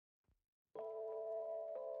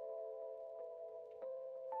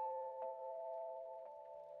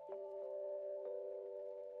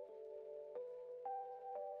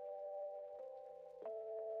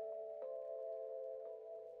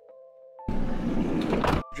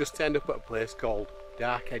Just turned up at a place called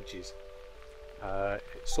Dark Hedges.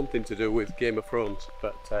 It's something to do with Game of Thrones,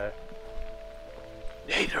 but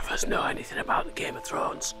neither of us know anything about the Game of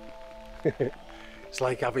Thrones. It's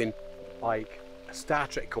like having a Star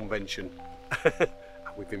Trek convention and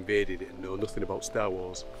we've invaded it and know nothing about Star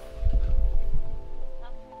Wars.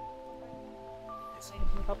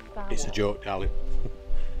 It's a joke, darling.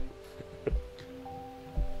 There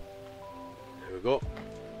we go.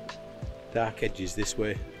 Dark Edges this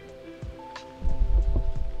way.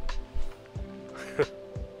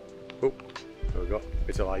 Oh, there we go.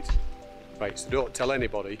 Bit of light. Right, so don't tell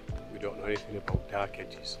anybody we don't know anything about Dark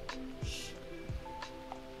Edges.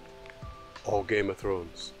 Or Game of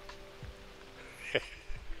Thrones.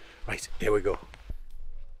 Right, here we go.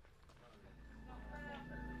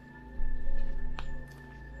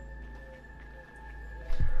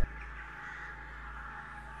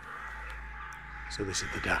 So this is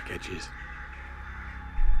the Dark Edges.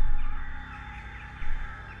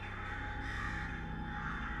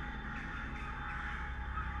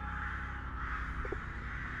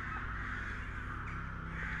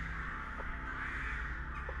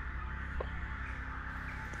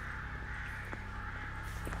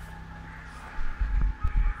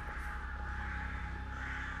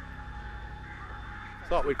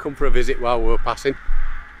 Thought we'd come for a visit while we were passing,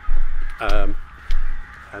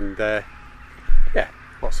 yeah,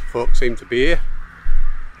 lots of folk seem to be here.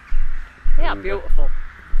 Yeah, beautiful.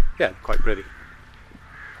 Yeah, quite pretty.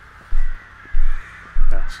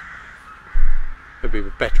 Yes. It'd be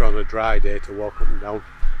better on a dry day to walk up and down,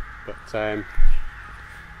 but yeah,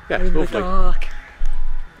 it's lovely. In the dark.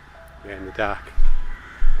 Yeah, in the dark.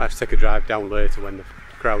 I have to take a drive down later when the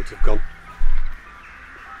crowds have gone,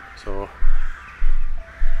 so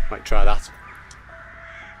might try that.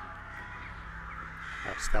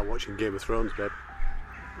 I'll start watching Game of Thrones, babe.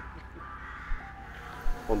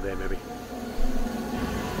 One day, maybe.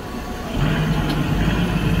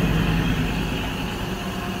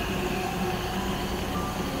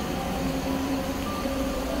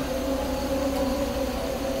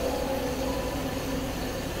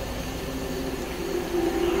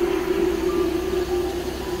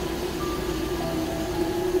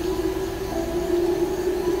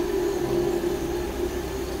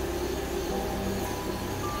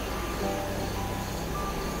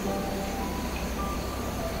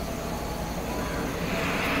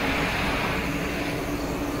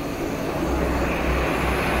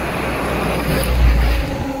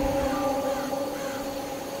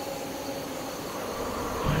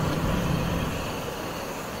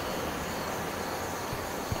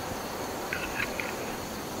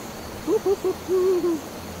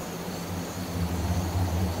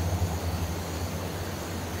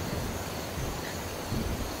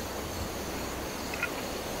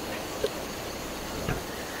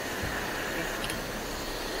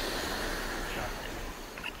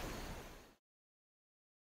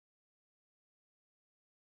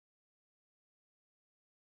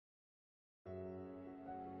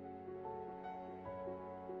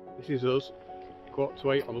 This is us,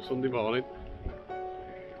 Causeway on a Sunday morning,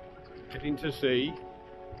 heading to see.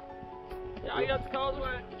 Yeah, I got the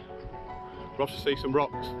Causeway. We're off to see some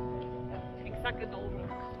rocks. Hexagonal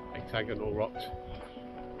rocks. Hexagonal rocks.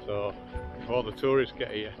 So, before the tourists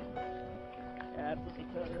get here. Yeah, bloody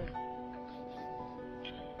tourists.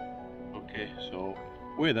 Okay, so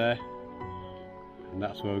we're there, and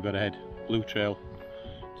that's where we've got to head. Blue Trail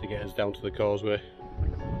to get us down to the Causeway.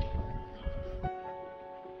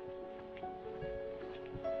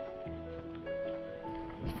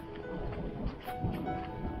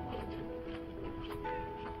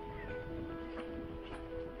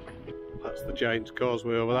 That's the Giant's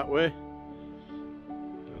Causeway over that way,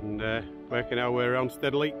 and working our way around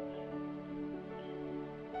steadily.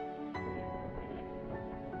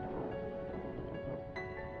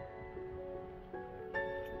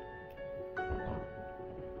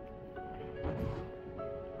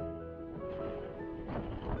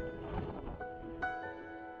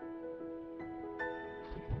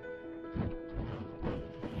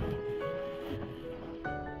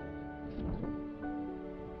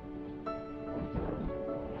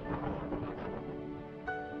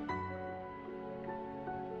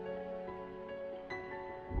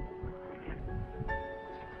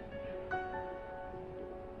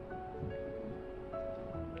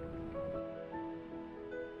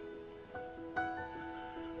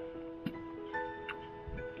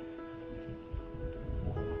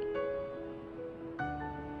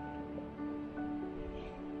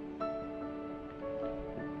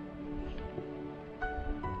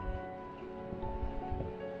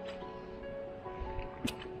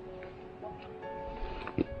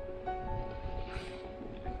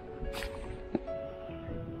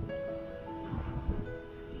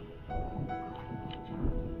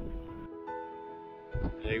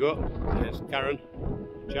 go, there's Karen,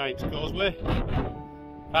 Giant's Causeway.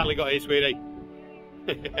 Finally got here, sweetie.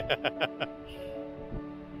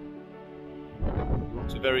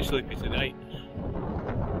 Looks very sleepy tonight.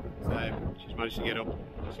 She's managed to get up,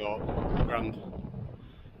 so grand.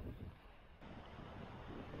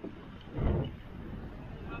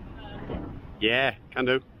 Yeah, can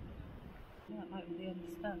do. That might be the end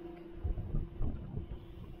stuck.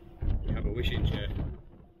 Have a wishing chair.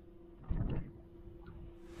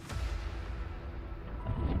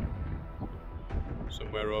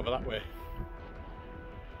 Somewhere over that way.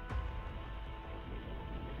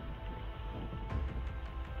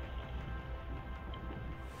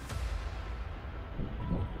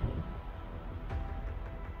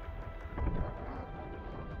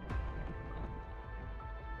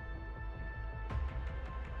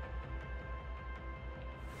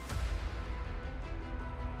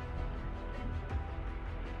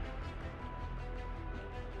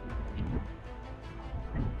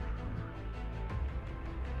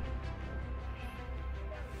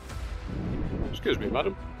 Excuse me,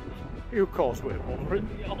 madam. Are you Causeway over?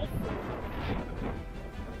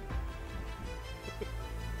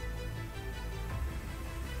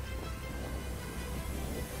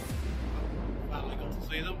 Finally got to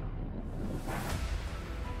see them.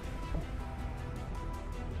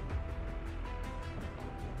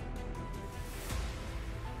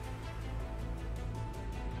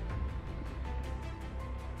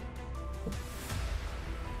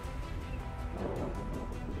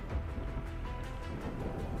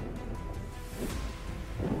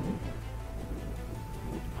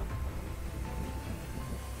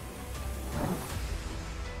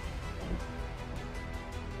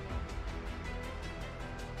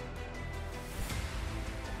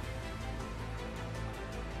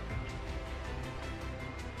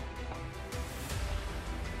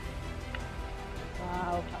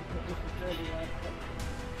 Wow, this is really worth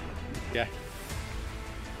it. Yeah.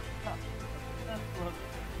 That's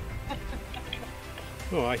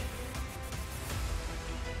Oh, aye.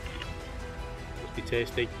 Must be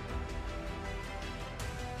tasty.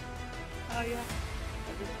 Oh yeah.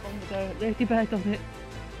 I just want to go ladybird on it.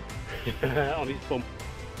 On his bum.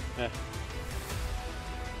 Yeah.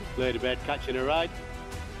 Ladybird catching a ride.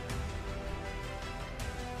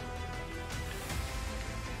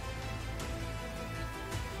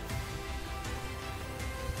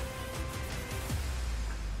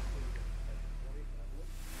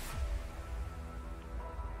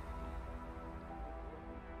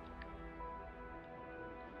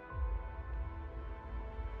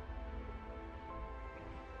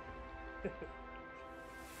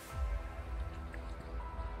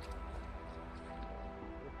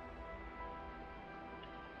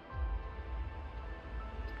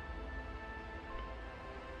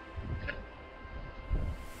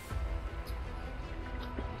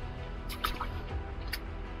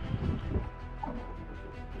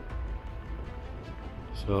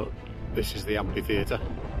 So this is the amphitheatre.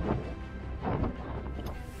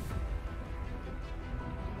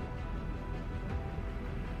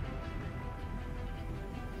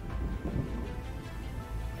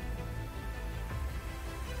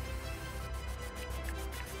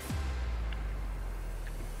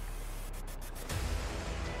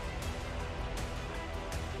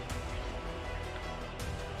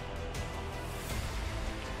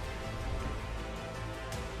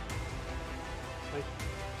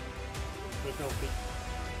 Selfie.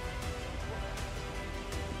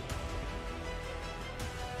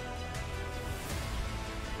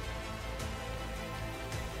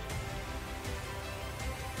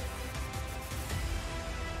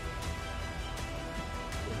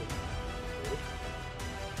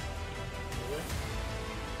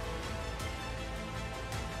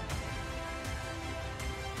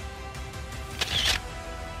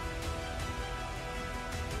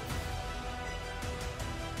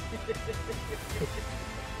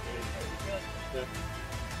 Yeah.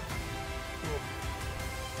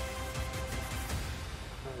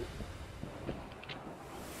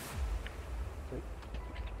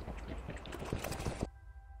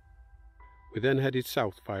 We then headed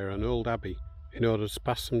south via an old abbey in order to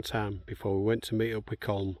pass some time before we went to meet up with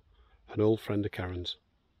Colm, an old friend of Karen's.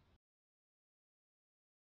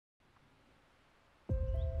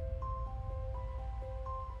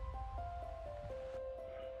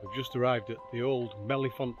 We've just arrived at the old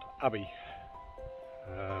Mellifont Abbey.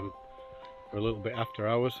 We're a little bit after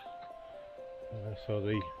hours, so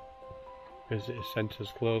the visitor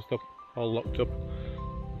centre's closed up, all locked up,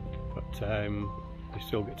 but we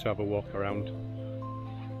still get to have a walk around.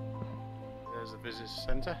 There's the visitor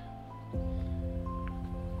centre.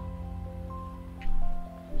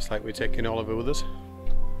 Looks like we're taking Oliver with us.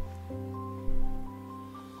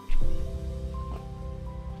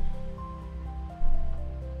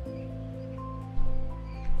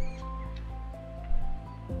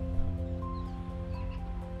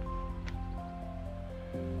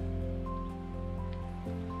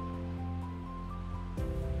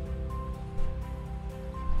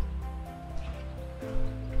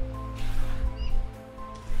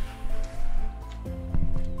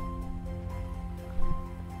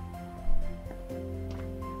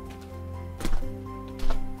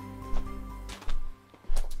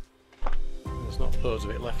 There's not loads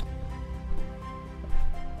of it left.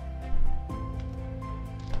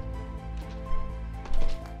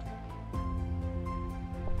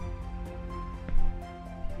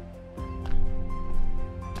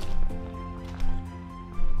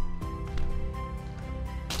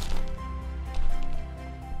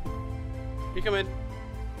 You come in.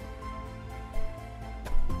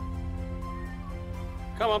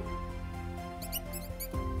 Come on.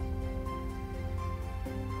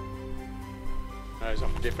 No, he's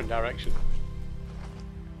off a different direction.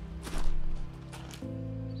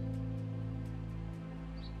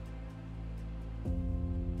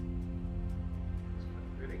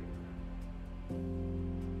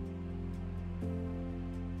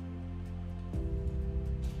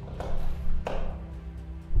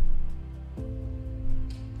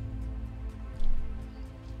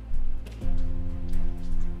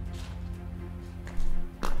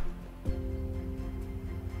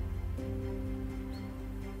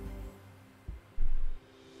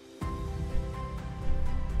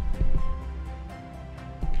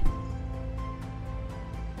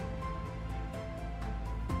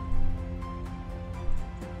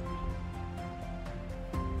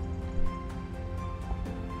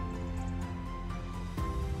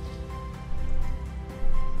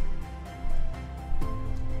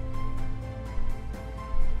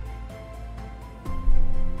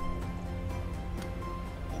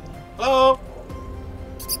 Hello?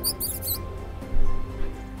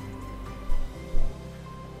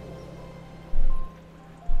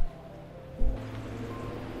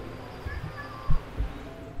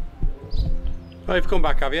 Oh, you've come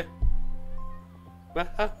back, have you?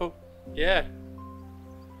 Oh, yeah.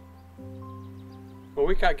 Well,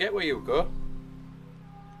 we can't get where you go.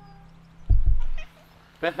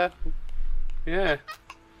 Yeah.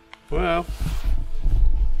 Well.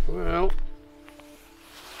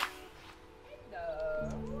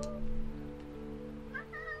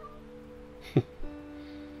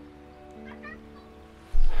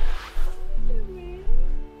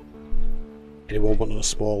 Anyone want a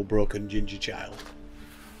small broken ginger child?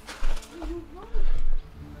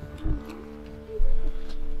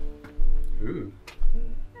 Ooh.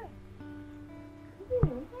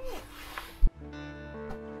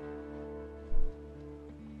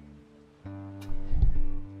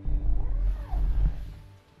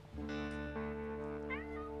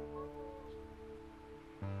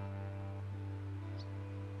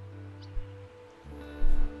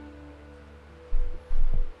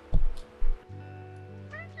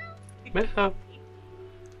 Meow.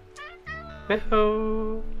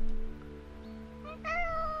 Meow.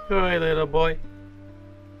 Hi, little boy.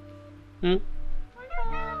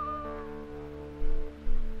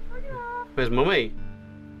 Where's Mummy?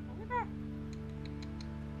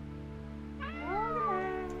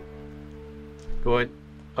 Go on.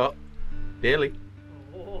 Oh, nearly.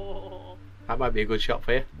 That might be a good shot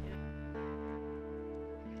for you.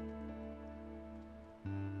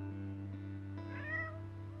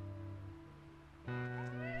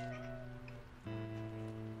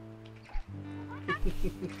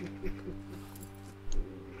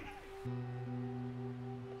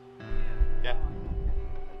 Yeah.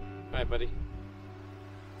 Right, buddy.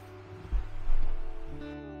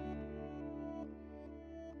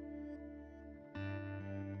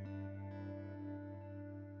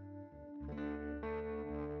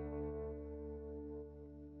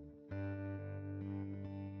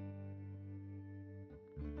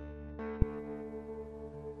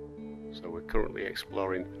 So we're currently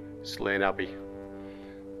exploring Slane Abbey.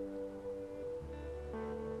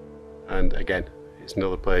 And again, it's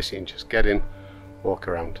another place you can just get in, walk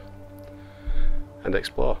around and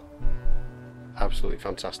explore. Absolutely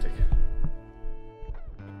fantastic.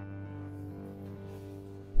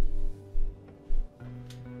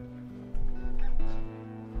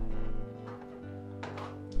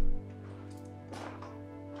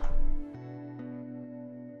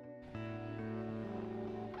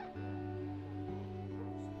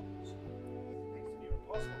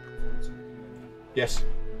 Yes.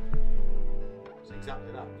 It's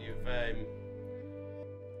exactly that.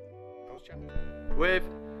 Wave.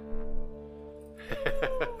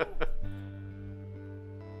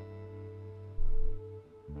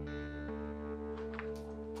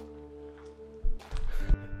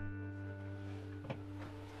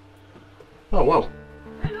 Oh wow.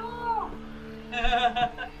 Hello!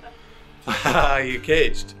 Are you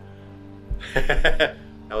caged?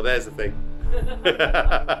 Oh, there's the thing.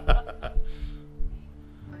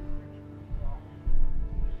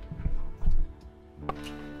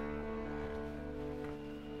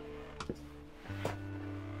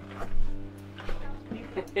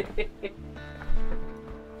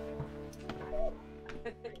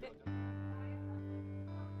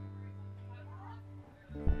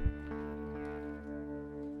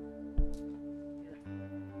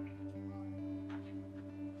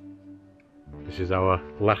 This is our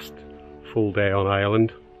last full day on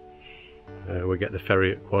Ireland. We get the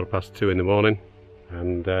ferry at 2:15 in the morning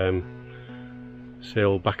and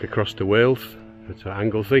sail back across to Wales to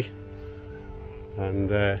Anglesey.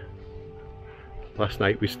 And last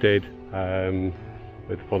night we stayed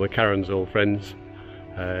with one of Karen's old friends,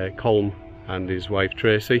 Colm, and his wife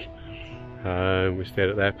Tracy. We stayed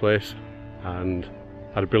at their place and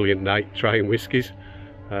had a brilliant night trying whiskies.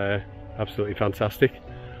 Absolutely fantastic.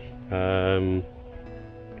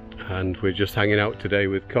 And we're just hanging out today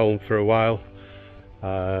with Colm for a while.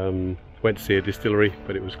 Went to see a distillery,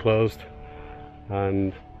 but it was closed,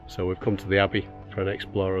 and so we've come to the Abbey for an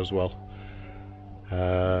explore as well.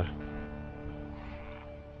 I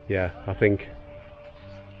think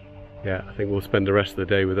we'll spend the rest of the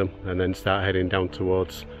day with them and then start heading down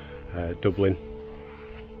towards Dublin,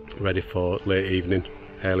 ready for late evening,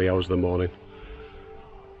 early hours of the morning.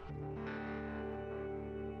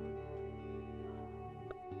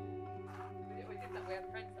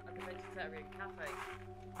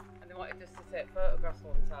 And they wanted us to take photographs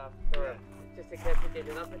one time for them, just in case we did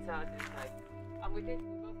an advertising thing. And we did. We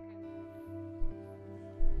both came.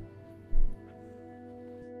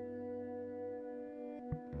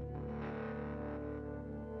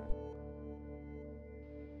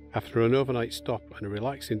 After an overnight stop and a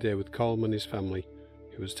relaxing day with Colm and his family,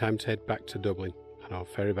 it was time to head back to Dublin and our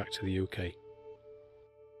ferry back to the UK.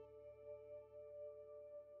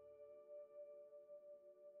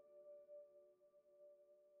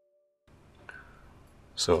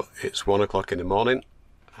 So it's 1 o'clock in the morning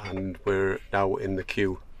and we're now in the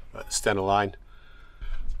queue at the Stena line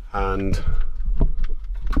and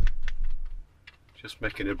just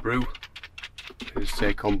making a brew to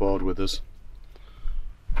take on board with us.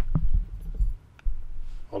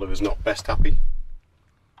 Oliver's not best happy.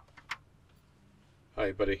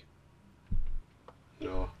 Hi buddy.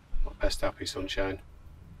 No, not best happy, sunshine.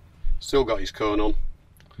 Still got his cone on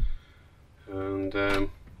and a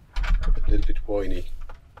little bit whiny.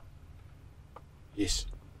 Yes.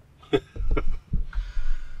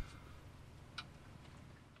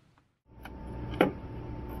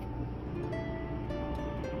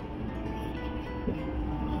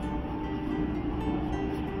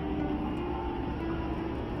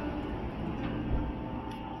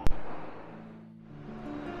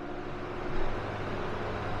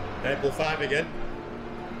 April 5 again.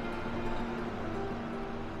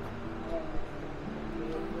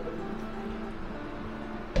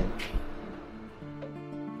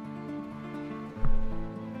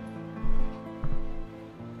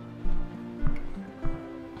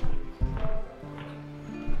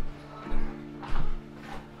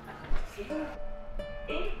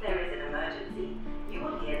 If there is an emergency, you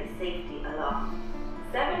will hear the safety alarm.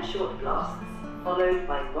 7 short blasts, followed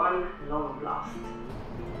by 1 long blast.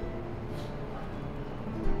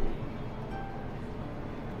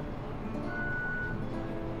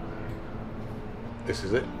 This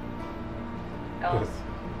is it. Else.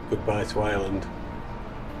 Goodbye to Ireland.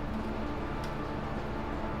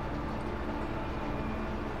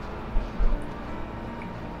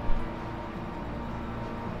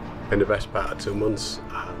 Been the best part of 2 months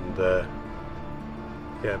and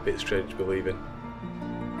yeah, a bit strange to be leaving.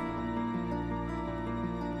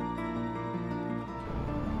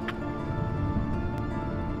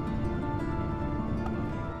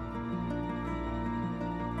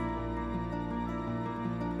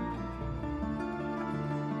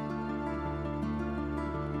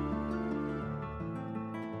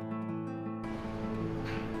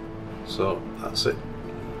 So that's it.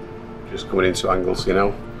 Just coming into Anglesey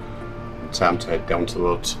now. Time to head down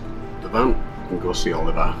towards the van and go see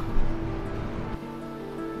Oliver.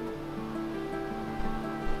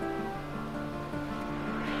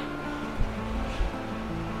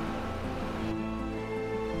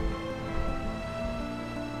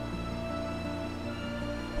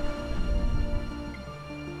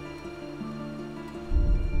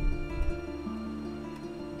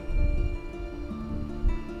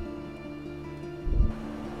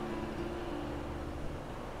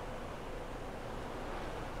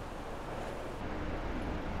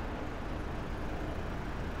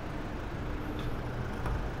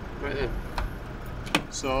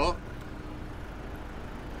 So,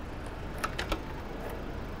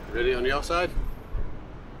 ready on your side?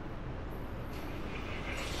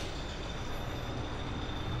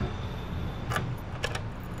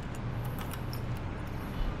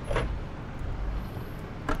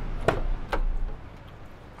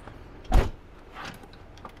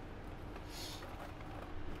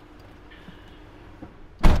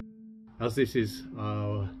 As this is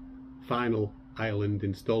our final Ireland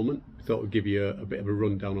instalment, I thought we'd give you a bit of a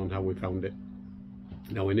rundown on how we found it.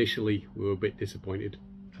 Now initially we were a bit disappointed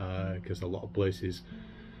because a lot of places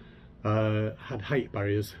had height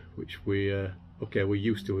barriers, which we're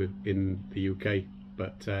used to in the UK,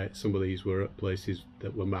 but some of these were at places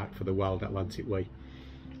that were marked for the Wild Atlantic Way,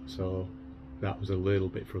 so that was a little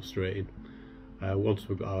bit frustrating. Once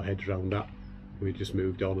we got our heads around that, we just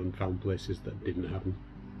moved on and found places that didn't have them.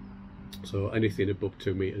 So anything above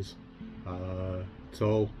 2 meters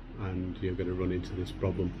tall and you're going to run into this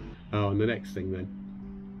problem. Oh, and the next thing then,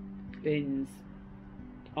 bins,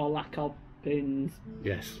 or lack of bins.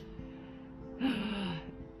 Yes.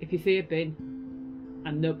 If you see a bin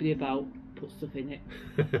and nobody about, put stuff in it.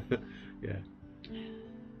 Yeah,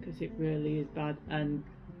 because it really is bad, and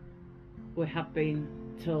we have been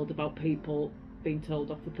told about people being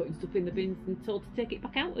told off for putting stuff in the bins and told to take it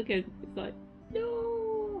back out again. It's like,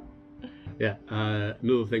 no. Yeah,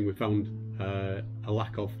 another thing we found a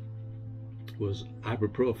lack of was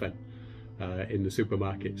ibuprofen in the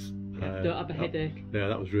supermarkets. Don't have a headache. Yeah,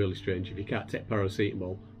 that was really strange. If you can't take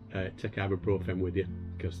paracetamol, take ibuprofen with you,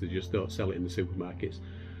 because they just don't sell it in the supermarkets.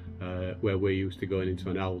 Where we're used to going into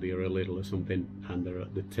an Aldi or a Lidl or something, and they're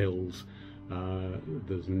at the tills.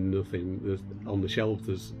 There's nothing. On the shelves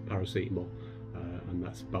there's paracetamol, and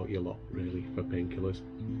that's about your lot really for painkillers.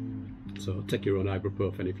 So take your own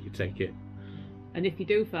ibuprofen if you take it. And if you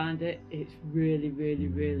do find it, it's really, really,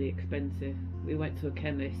 really expensive. We went to a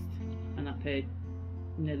chemist and I paid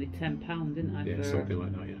nearly £10, didn't I? Yeah, for something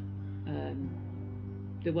like that, yeah.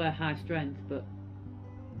 They were high strength, but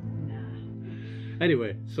nah.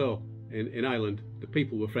 Anyway, so in Ireland, the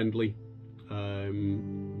people were friendly.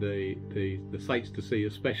 The sights to see,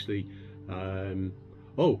 especially.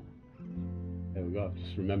 Oh, there we go. I've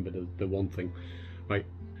just remembered the one thing. Right,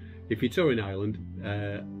 if you tour in Ireland,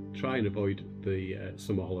 try and avoid the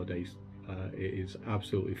summer holidays. It is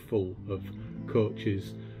absolutely full of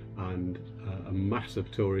coaches and a mass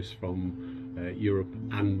of tourists from Europe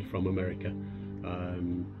and from America.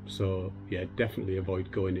 So yeah, definitely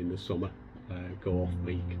avoid going in the summer. Go off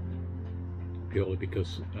peak, purely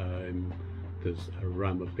because there's a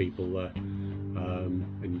ram of people there,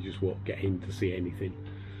 and you just won't get in to see anything.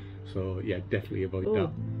 So yeah, definitely avoid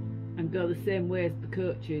that. And go the same way as the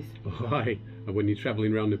coaches. Right. And when you're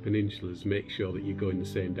travelling around the peninsulas, make sure that you go in the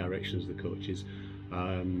same direction as the coaches.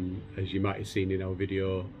 As you might have seen in our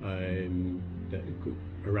video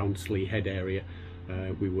around Slee Head area,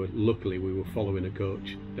 we were following a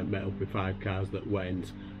coach that met up with 5 cars that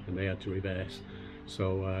went, and they had to reverse.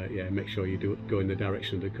 So yeah, make sure you go in the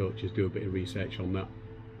direction of the coaches. Do a bit of research on that.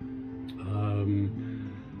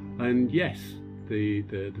 And yes, the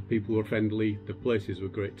people were friendly. The places were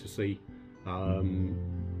great to see.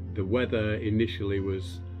 The weather initially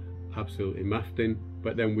was absolutely mafting,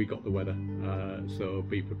 but then we got the weather, so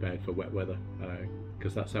be prepared for wet weather,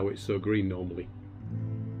 because that's how it's so green normally.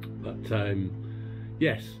 But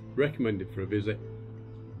yes, recommended for a visit.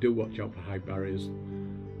 Do watch out for high barriers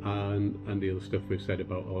and the other stuff we've said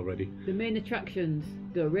about already. The main attractions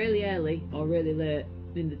go really early or really late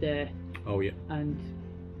in the day. Oh yeah. And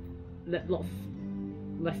let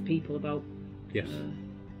less people about. Yes.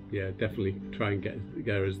 Yeah, definitely try and get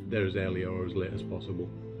there as early or as late as possible.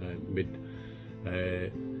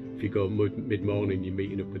 If you go mid-morning, you're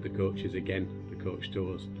meeting up with the coaches again, the coach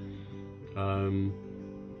tours.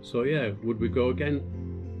 So yeah, would we go again?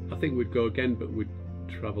 I think we'd go again, but we'd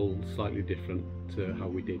travel slightly different to how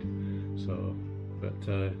we did. So, but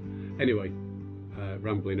anyway,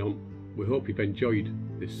 rambling on. We hope you've enjoyed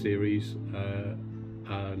this series,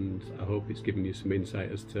 and I hope it's given you some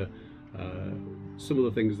insight as to some of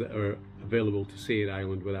the things that are available to see in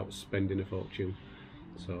Ireland without spending a fortune.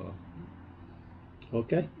 So,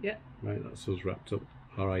 okay, yeah, right, that's us wrapped up.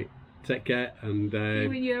 All right, take care, and see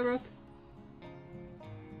you in Europe.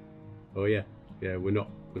 Oh yeah, we're not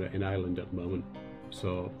in Ireland at the moment.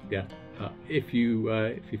 So yeah, if you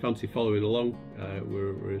fancy following along,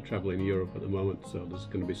 we're travelling in Europe at the moment, so there's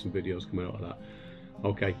going to be some videos coming out of that.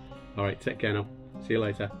 Okay, all right, take care now. See you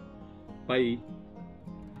later. Bye.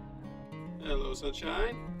 Hello,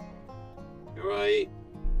 sunshine. You alright?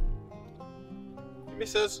 You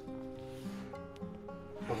miss us?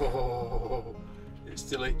 Oh, it's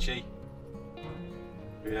still itchy.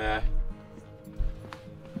 Yeah.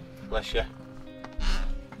 Bless you.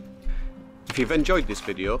 If you've enjoyed this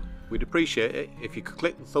video, we'd appreciate it if you could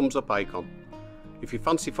click the thumbs up icon. If you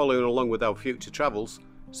fancy following along with our future travels,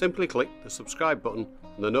 simply click the subscribe button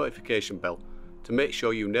and the notification bell to make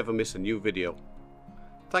sure you never miss a new video.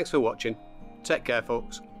 Thanks for watching. Take care,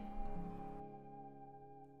 folks.